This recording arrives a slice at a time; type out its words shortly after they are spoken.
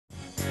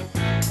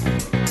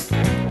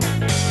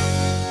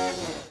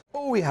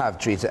we have,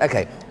 Trita,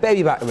 okay,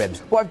 baby back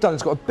ribs. What I've done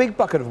is got a big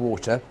bucket of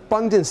water,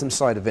 bunged in some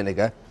cider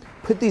vinegar,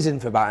 put these in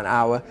for about an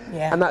hour,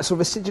 and that sort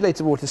of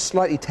acidulated water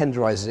slightly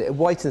tenderises it, it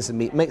whitens the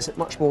meat, makes it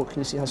much more, can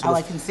you see how sort of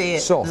I can see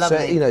it. soft? Lovely.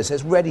 So, you know, so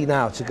it's ready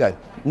now to go.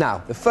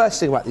 Now, the first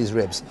thing about these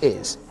ribs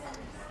is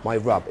my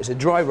rub. It's a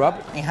dry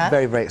rub,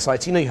 very, very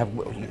exciting. You know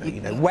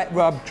you have wet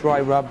rub, dry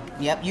rub.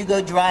 Yep, you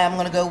go dry, I'm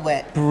going to go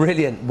wet.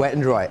 Brilliant, wet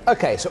and dry.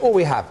 Okay, so all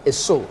we have is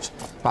salt,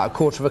 about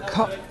 1/4 of a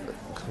cup.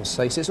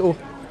 So it's all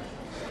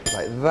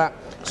like that.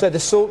 So the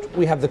salt,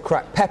 we have the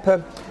cracked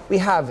pepper, we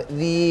have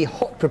the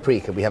hot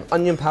paprika, we have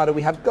onion powder,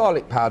 we have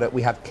garlic powder,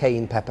 we have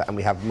cayenne pepper, and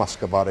we have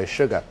muscovado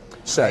sugar.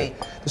 So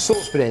the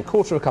salt's put in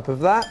 1/4 of a cup of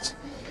that.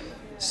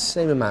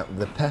 Same amount of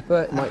the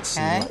pepper. It might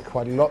seem like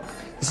quite a lot.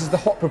 This is the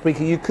hot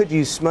paprika. You could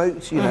use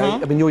smoked, you know.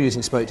 I mean, you're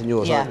using smoked in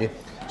yours, aren't you?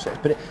 So,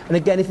 and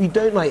again, if you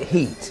don't like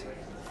heat,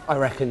 I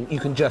reckon you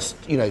can just,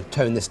 you know,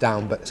 tone this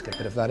down, but let's get a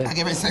bit of that in. I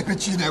give it a second,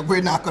 but you know,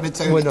 we're not going to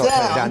tone it down. We're not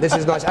toning it down. This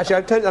is nice. Actually,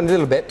 I've toned it down a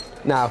little bit.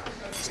 Now,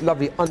 it's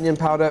lovely onion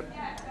powder.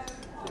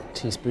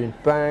 Teaspoon,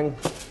 bang.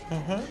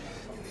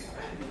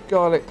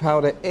 Garlic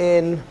powder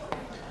in.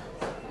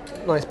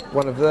 Nice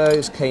one of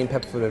those. Cayenne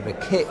pepper for a little bit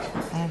of a kick.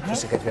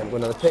 Just in case we haven't got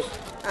another pick.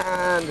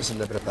 And just a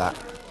little bit of that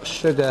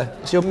sugar.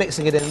 So you're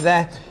mixing it in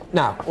there.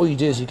 Now, all you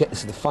do is you get, this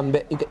is the fun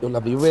bit, you get your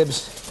lovely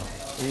ribs.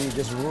 You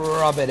just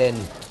rub it in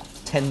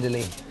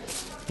tenderly,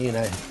 you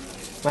know.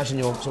 Imagine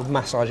you're sort of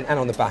massaging, and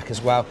on the back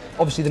as well.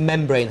 Obviously, the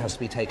membrane has to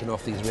be taken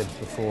off these ribs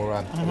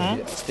before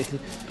sticking.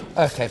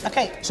 Okay,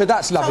 so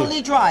that's lovely.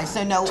 Totally dry,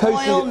 so no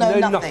oil, no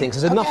nothing.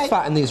 So there's enough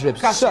fat in these ribs.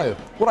 Gotcha. So,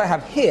 what I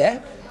have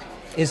here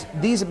is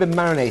these have been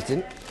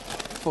marinating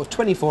for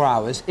 24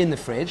 hours in the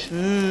fridge,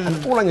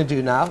 and all I'm going to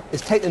do now is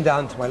take them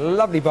down to my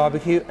lovely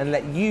barbecue and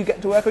let you get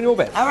to work on your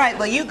bit. All right,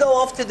 well, you go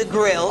off to the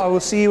grill. I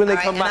will see you when they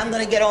come back. And I'm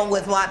going to get on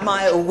with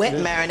my wet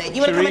marinade. You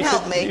want to come and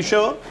help me? You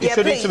sure? Yeah, you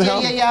should please. need some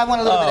help? Yeah, I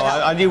want a little bit of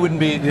help. I knew you wouldn't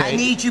be... I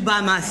need you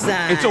by my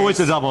side. It's always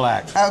a double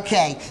act.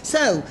 Okay,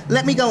 so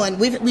let me go on.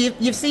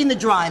 You've seen the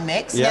dry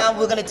mix. Now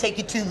we're going to take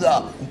you to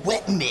the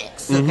wet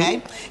mix,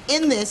 okay?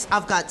 In this,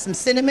 I've got some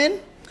cinnamon.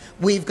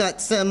 We've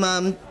got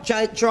some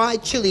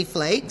dried chili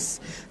flakes,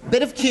 a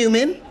bit of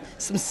cumin,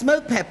 some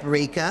smoked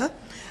paprika,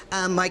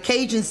 my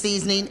Cajun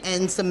seasoning,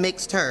 and some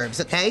mixed herbs,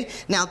 okay?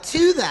 Now,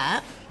 to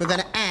that, we're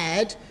going to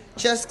add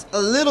just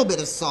a little bit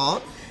of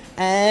salt,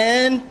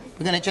 and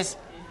we're going to just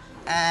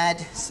add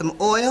some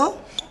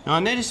oil. Now, I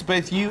noticed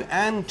both you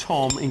and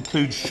Tom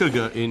include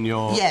sugar in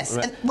your... Yes,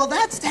 well,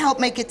 that's to help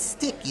make it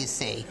stick, you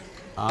see.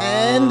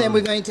 And then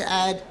we're going to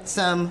add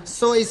some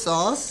soy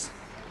sauce.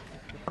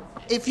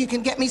 If you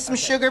can get me some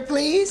sugar,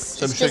 please.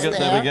 Some sugar,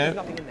 there we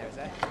go.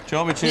 Do you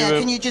want me to... Yeah,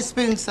 can you just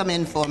spoon some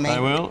in for me?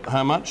 I will.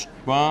 How much?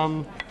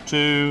 1,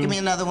 2... Give me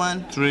another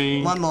one.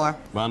 3... One more.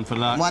 1 for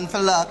luck. 1 for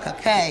luck,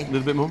 okay. A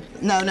little bit more?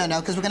 No,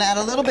 because we're going to add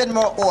a little bit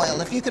more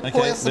oil. If you could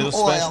pour some oil. Little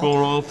splash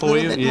more oil for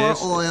you, A little bit more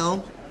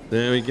oil.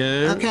 There we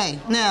go. Okay,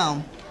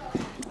 now,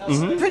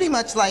 it's pretty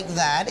much like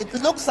that. It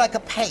looks like a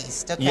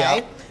paste, okay?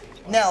 Yeah.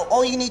 Now,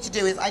 all you need to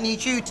do is I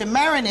need you to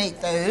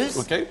marinate those.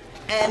 Okay.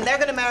 And they're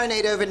going to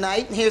marinate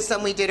overnight. Here's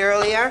some we did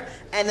earlier.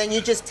 And then you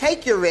just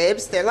take your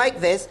ribs, they're like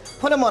this,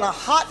 put them on a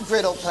hot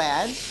griddle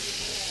pan,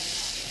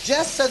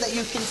 just so that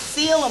you can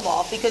seal them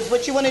off, because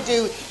what you want to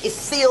do is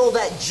seal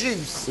that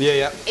juice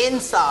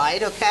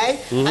inside,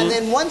 okay? And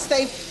then once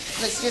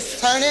let's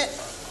just turn it.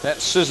 That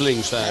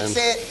sizzling sound.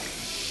 That's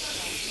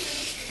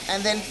it.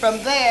 And then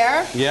from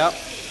there,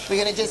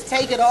 we're going to just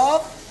take it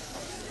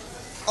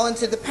off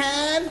onto the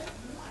pan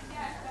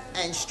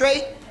and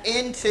straight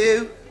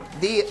into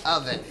the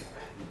oven.